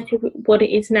 compared to what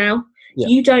it is now.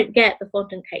 You don't get the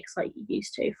fondant cakes like you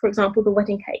used to. For example, the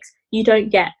wedding cakes, you don't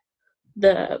get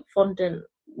the fondant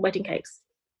wedding cakes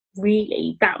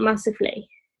really that massively,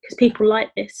 because people like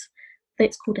this,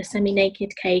 it's called a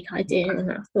semi-naked cake idea and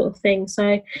that sort of thing.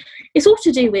 So it's all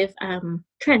to do with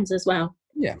trends as well.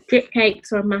 Drip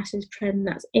cakes are a massive trend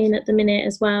that's in at the minute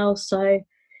as well. So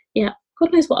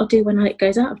God knows what I'll do when it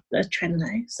goes out of the trend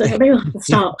though. So maybe I'll have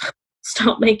to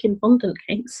start making fondant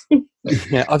cakes.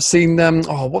 I've seen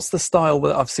what's the style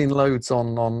that I've seen loads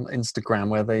on Instagram,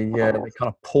 where they kind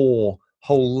of pour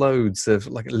whole loads of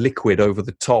like liquid over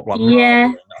the top, like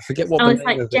I forget what it's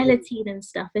like gelatine and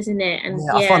stuff, isn't it? And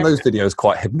I find those videos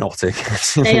quite hypnotic.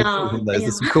 They are.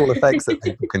 There's some cool effects that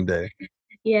people can do.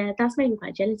 That's mainly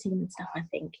like gelatine and stuff, I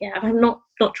think. I've not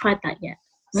tried that yet.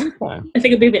 Okay. I think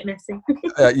it'd be a bit messy.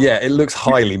 It looks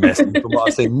highly messy from what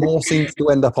I've seen. More seems to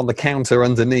end up on the counter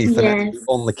underneath than actually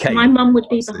on the cake. My mum would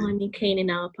be behind me cleaning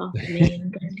up after me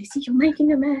and going, Lucy, you're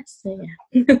making a mess. So,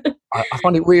 I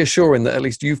find it reassuring that at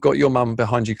least you've got your mum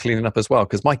behind you cleaning up as well,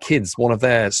 because my kids, one of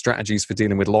their strategies for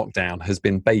dealing with lockdown has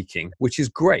been baking, which is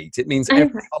great. It means every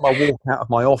time I walk out of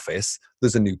my office,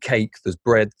 there's a new cake, there's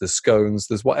bread, there's scones,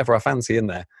 there's whatever I fancy in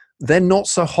there. They're not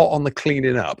so hot on the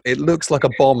cleaning up. It looks like a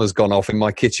bomb has gone off in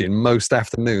my kitchen most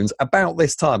afternoons. About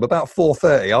this time, about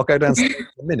 4:30, I'll go downstairs in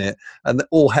a minute and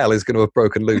all hell is going to have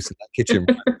broken loose in that kitchen.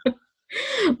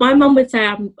 My mum would say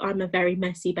I'm a very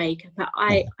messy baker, but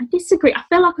I disagree. I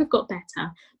feel like I've got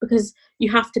better, because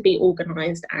you have to be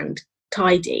organised and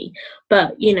tidy.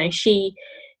 But,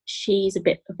 she's a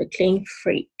bit of a clean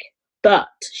freak, but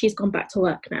she's gone back to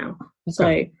work now.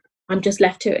 So I'm just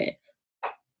left to it.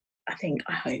 I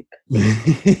hope.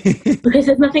 Because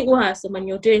there's nothing worse than when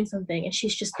you're doing something and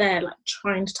she's just there like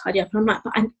trying to tidy up, and I'm like,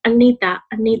 but I need that.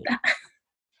 Yes.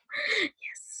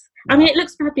 I mean, it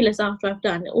looks fabulous after I've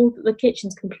done. All the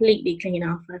kitchen's completely clean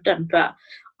after I've done, but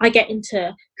I get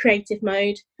into creative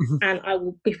mode and I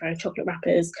will be throwing chocolate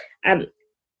wrappers, and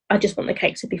I just want the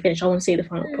cake to be finished. I want to see the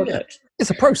final product. It's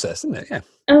a process, isn't it? Yeah.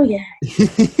 Oh yeah.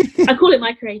 I call it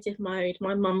my creative mode.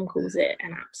 My mum calls it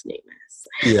an absolute mess.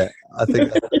 Yeah, I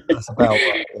think that's about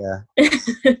right. Yeah.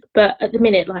 But at the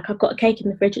minute, like, I've got a cake in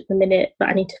the fridge at the minute that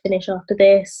I need to finish after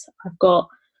this. I've got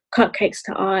cupcakes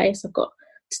to ice. I've got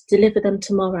to deliver them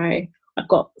tomorrow. I've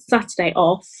got Saturday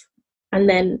off, and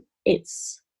then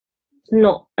it's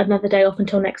not another day off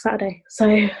until next Saturday.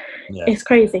 So it's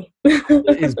crazy.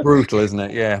 It's brutal, isn't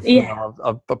it? Yeah. Yeah.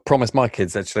 I've promised my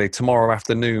kids actually tomorrow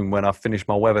afternoon when I finish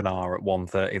my webinar at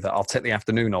 1:30 that I'll take the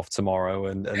afternoon off tomorrow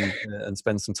and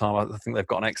spend some time. I think they've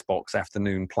got an Xbox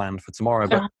afternoon planned for tomorrow.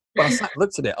 But when I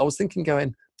looked at it, I was thinking,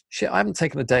 going, shit, I haven't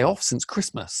taken a day off since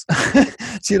Christmas. Do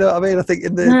you know what I mean? I think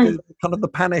in the kind of the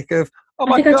panic of, oh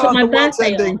my God, the world's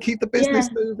ending, keep the business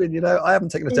moving. You know, I haven't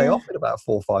taken a day off in about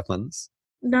 4 or 5 months.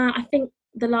 No, I think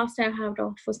the last day I had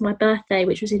off was my birthday,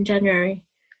 which was in January.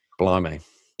 Blimey.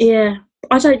 Yeah.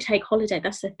 I don't take holiday.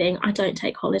 That's the thing. I don't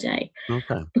take holiday.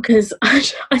 Okay. Because I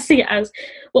see it as,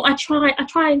 well, I try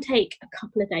and take a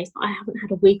couple of days, but I haven't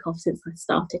had a week off since I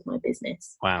started my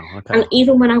business. Wow. Okay. And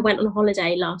even when I went on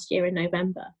holiday last year in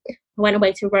November, I went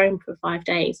away to Rome for 5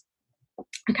 days.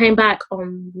 I came back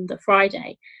on the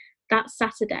Friday. That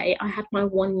Saturday, I had my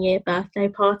 1-year birthday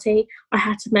party. I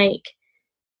had to make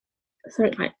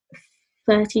something like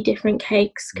 30 different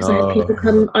cakes because I had people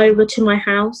come over to my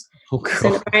house to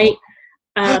celebrate.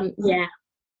 Yeah.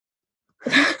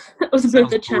 That was a bit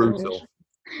of a challenge. Brutal.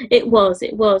 It was,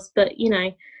 but you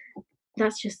know,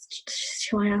 that's just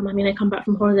who I am. I mean, I come back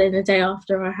from holiday and the day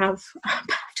after I have a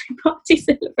birthday party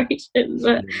celebration.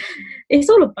 But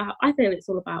it's all about, I feel it's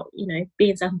all about, you know,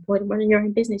 being self-employed and running your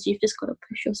own business. You've just got to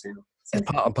push yourself. So. It's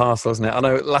part and parcel, isn't it? I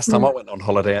know last time I went on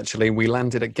holiday, actually, we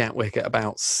landed at Gatwick at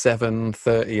about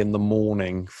 7:30 in the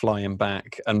morning, flying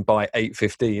back. And by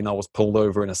 8:15, I was pulled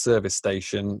over in a service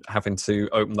station, having to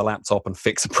open the laptop and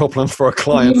fix a problem for a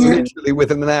client, literally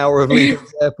within an hour of leaving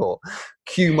the airport.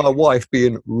 Cue my wife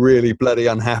being really bloody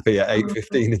unhappy at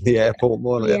 8:15 in the airport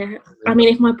morning. Yeah, I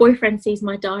mean, if my boyfriend sees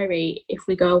my diary, if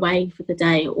we go away for the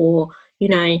day, or, you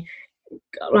know,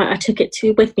 like I took it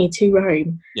with me to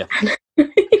Rome. Yeah. And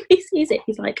if he sees it,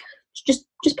 he's like, just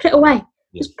put it away.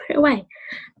 Yeah. Just put it away.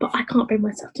 But I can't bring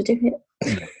myself to do it.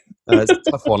 It's a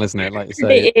tough one, isn't it? Like you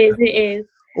say. It is.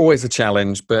 Always a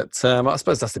challenge, but I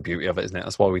suppose that's the beauty of it, isn't it?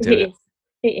 That's why we do it.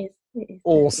 It is.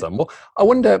 Awesome. Well, I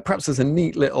wonder, perhaps there's a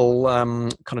neat little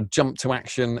kind of jump to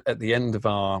action at the end of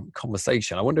our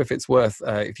conversation. I wonder if it's worth,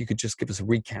 if you could just give us a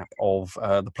recap of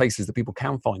the places that people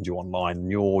can find you online,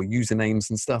 your usernames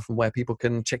and stuff, and where people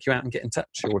can check you out and get in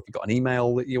touch, or if you've got an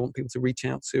email that you want people to reach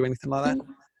out to, anything like that.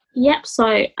 Yep.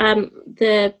 So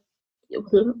the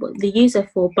user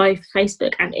for both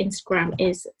Facebook and Instagram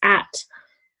is at,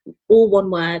 all one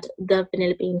word, The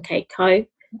Vanilla Bean Cake Co.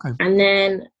 Okay. And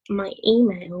then my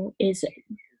email is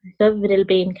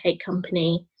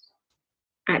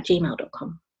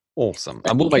thevanillabeancakecompany@gmail.com. Awesome.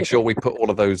 And we'll make sure we put all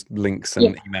of those links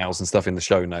and emails and stuff in the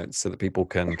show notes so that people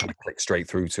can kind of click straight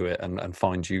through to it and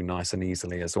find you nice and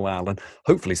easily as well. And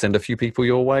hopefully send a few people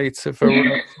your way for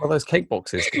one of those cake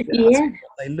boxes.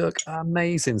 They look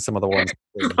amazing, some of the ones.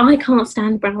 I can't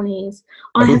stand brownies.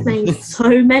 I have made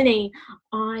so many.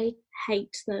 I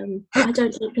hate them. I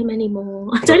don't eat them anymore.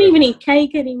 I don't even eat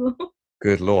cake anymore.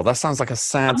 Good Lord, that sounds like a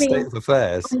sad state of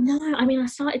affairs. I know. I mean, I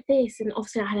started this and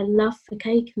obviously I had a love for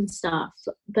cake and stuff,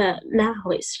 but now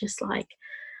it's just like,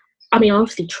 I mean, I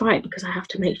obviously try it because I have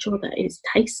to make sure that it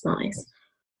tastes nice,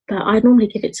 but I normally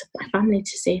give it to my family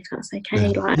to see if that's okay.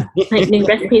 Like, make new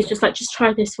recipes, just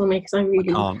try this for me because I can't do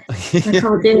it. I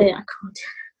can't do it.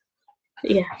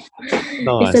 Yeah.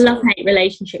 Nice. It's a love-hate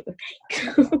relationship with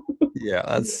cake. Yeah,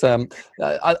 that's I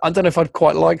don't know if I'd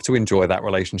quite like to enjoy that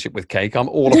relationship with cake. I'm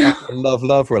all about the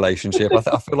love relationship. I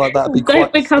feel like that'd be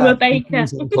Don't become a baker.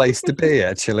 Place to be,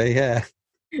 actually. Yeah.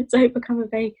 Don't become a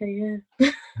baker. Yeah.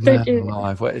 Don't do it.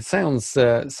 Well, it sounds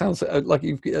like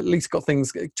you've at least got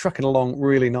things trucking along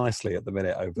really nicely at the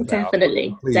minute over there.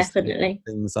 Definitely.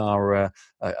 Things are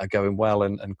going well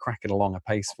and cracking along a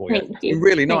pace for you. Thank you. It's been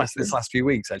really nice this last few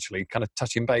weeks, actually, kind of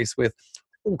touching base with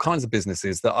all kinds of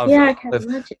businesses that I've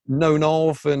known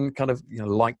of and kind of, you know,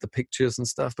 liked the pictures and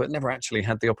stuff, but never actually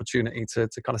had the opportunity to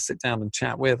kind of sit down and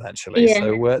chat with, actually. Yeah.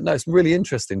 So no, it's really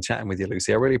interesting chatting with you,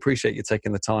 Lucy. I really appreciate you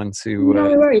taking the time to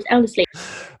no worries, honestly.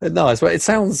 Nice. Well, it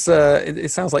sounds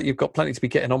like you've got plenty to be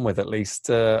getting on with, at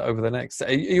least over the next.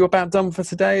 Are you about done for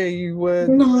today? Are you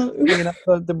hanging up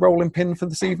the rolling pin for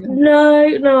this evening?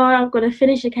 No, I've got to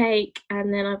finish a cake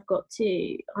and then I've got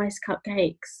to ice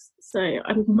cupcakes So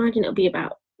I imagine it'll be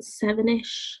about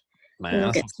 7ish. Man,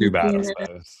 that's not too bad, I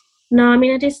suppose. No, I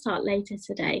mean, I did start later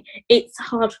today. It's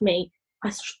hard for me.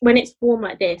 When it's warm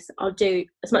like this, I'll do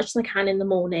as much as I can in the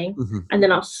morning, and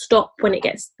then I'll stop when it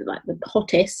gets like the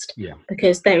hottest,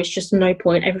 because there is just no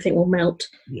point. Everything will melt,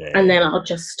 and then I'll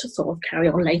just sort of carry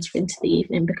on later into the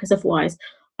evening, because otherwise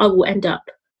I will end up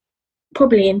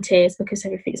probably in tears because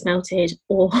everything's melted,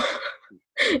 or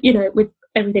with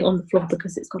everything on the floor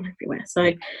because it's gone everywhere. So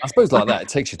I suppose like that, it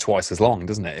takes you twice as long,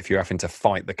 doesn't it? If you're having to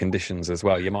fight the conditions as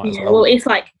well, you might as well. Well, it's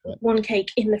like one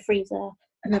cake in the freezer,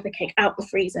 another cake out the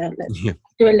freezer. Let's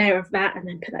do a layer of that and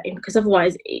then put that in, because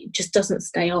otherwise it just doesn't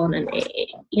stay on, and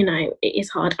it is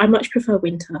hard. I much prefer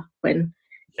winter when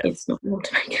it's not warm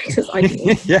to make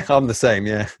cakes. Yeah, I'm the same.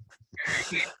 Yeah.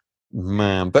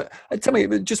 Man, but tell me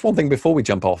just one thing before we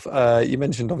jump off. You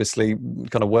mentioned obviously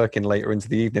kind of working later into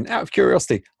the evening. Out of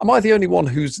curiosity, am I the only one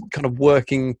whose kind of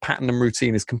working pattern and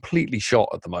routine is completely shot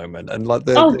at the moment? And like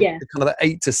the kind of the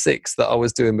 8 to 6 that I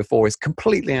was doing before is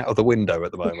completely out of the window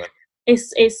at the moment.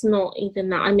 It's not even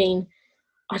that. I mean,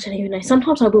 I don't even know.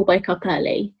 Sometimes I will wake up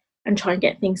early and try and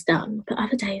get things done, but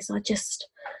other days I just,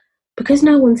 because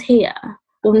no one's here,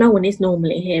 well, no one is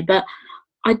normally here, but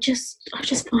I just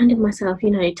finding myself,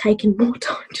 taking more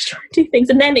time to try and do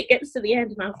things. And then it gets to the end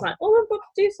and I was like, I've got to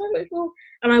do so much more.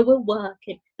 And I will work.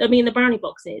 The brownie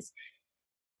boxes,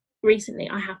 recently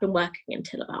I have been working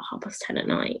until about 10:30 at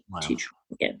night to try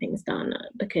and get things done,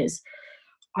 because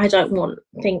I don't want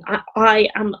things. I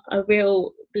am a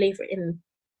real believer in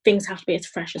things have to be as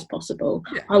fresh as possible.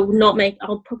 Yeah.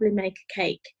 I'll probably make a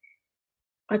cake.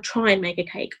 I try and make a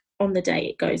cake on the day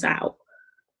it goes out.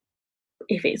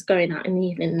 If it's going out in the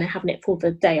evening and they're having it for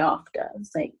the day after,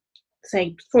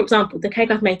 say for example, the cake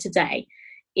I've made today,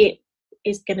 it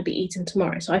is going to be eaten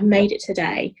tomorrow. So I've made it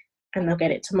today and they'll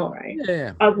get it tomorrow.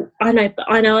 Yeah. I know, but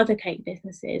I know other cake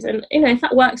businesses, and if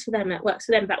that works for them, that works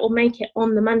for them. That will make it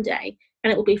on the Monday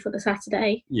and it will be for the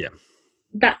Saturday. Yeah.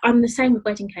 That I'm the same with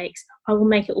wedding cakes. I will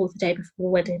make it all the day before the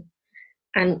wedding,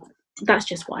 and that's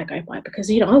just what I go by, because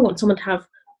I want someone to have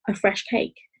a fresh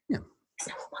cake. Yeah.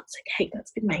 No one wants a cake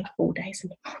that's been made 4 days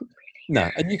in advance, really.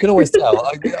 No, and you can always tell.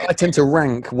 I tend to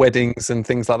rank weddings and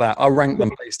things like that. I rank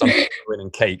them based on catering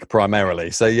and cake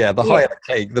primarily. So the higher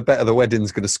the cake, the better the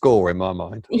wedding's going to score in my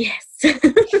mind. Yes.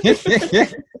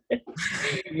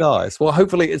 Nice. Well,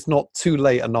 hopefully it's not too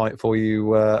late at night for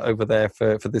you over there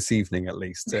for this evening, at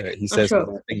least. He says,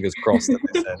 sure. Fingers crossed.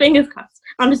 Fingers crossed.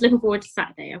 I'm just looking forward to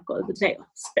Saturday. I've got the day off.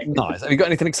 So. Nice. Have you got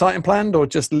anything exciting planned, or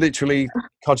just literally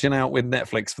codging out with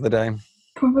Netflix for the day?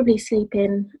 Probably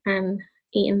sleeping and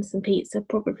eating some pizza,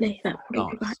 probably. That would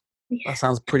be right. Yeah. That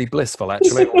sounds pretty blissful,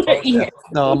 actually. Yeah.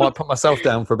 No, I might put myself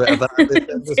down for a bit of that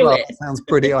as well. It sounds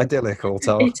pretty idyllic, all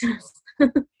told. It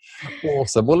does.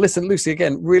 Awesome. Well, listen, Lucy,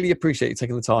 again, really appreciate you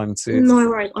taking the time to... No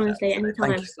worries, honestly,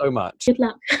 anytime. Thank you so much. Good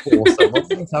luck. Awesome.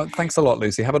 Well, thanks a lot,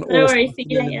 Lucy. Have an awesome worries. See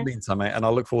you later. In the meantime, mate, and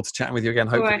I'll look forward to chatting with you again,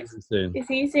 hopefully soon.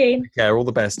 See you soon. Take care. All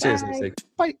the best. Bye. Cheers, Lucy.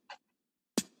 Bye.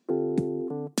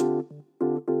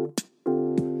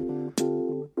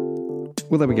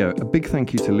 Well, there we go. A big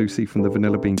thank you to Lucy from the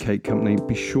Vanilla Bean Cake Company.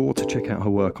 Be sure to check out her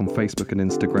work on Facebook and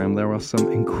Instagram. There are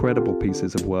some incredible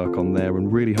pieces of work on there,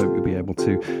 and really hope you'll be able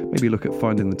to maybe look at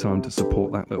finding the time to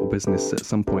support that little business at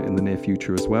some point in the near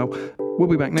future as well. We'll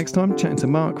be back next time chatting to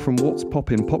Mark from What's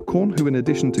Poppin' Popcorn, who in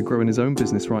addition to growing his own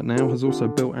business right now has also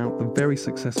built out the very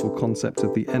successful concept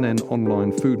of the NN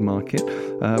Online Food Market,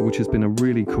 which has been a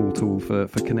really cool tool for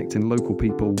connecting local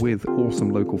people with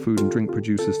awesome local food and drink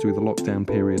producers through the lockdown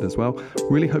period as well.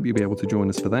 Really hope you'll be able to join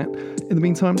us for that. In the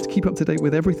meantime, to keep up to date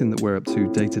with everything that we're up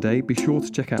to day to day, be sure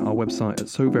to check out our website at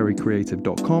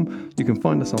soverycreative.com. You can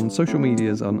find us on social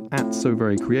medias on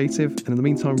 @soverycreative. And in the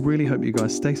meantime, really hope you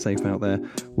guys stay safe out there.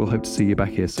 We'll hope to see you back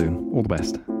here soon. All the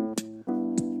best.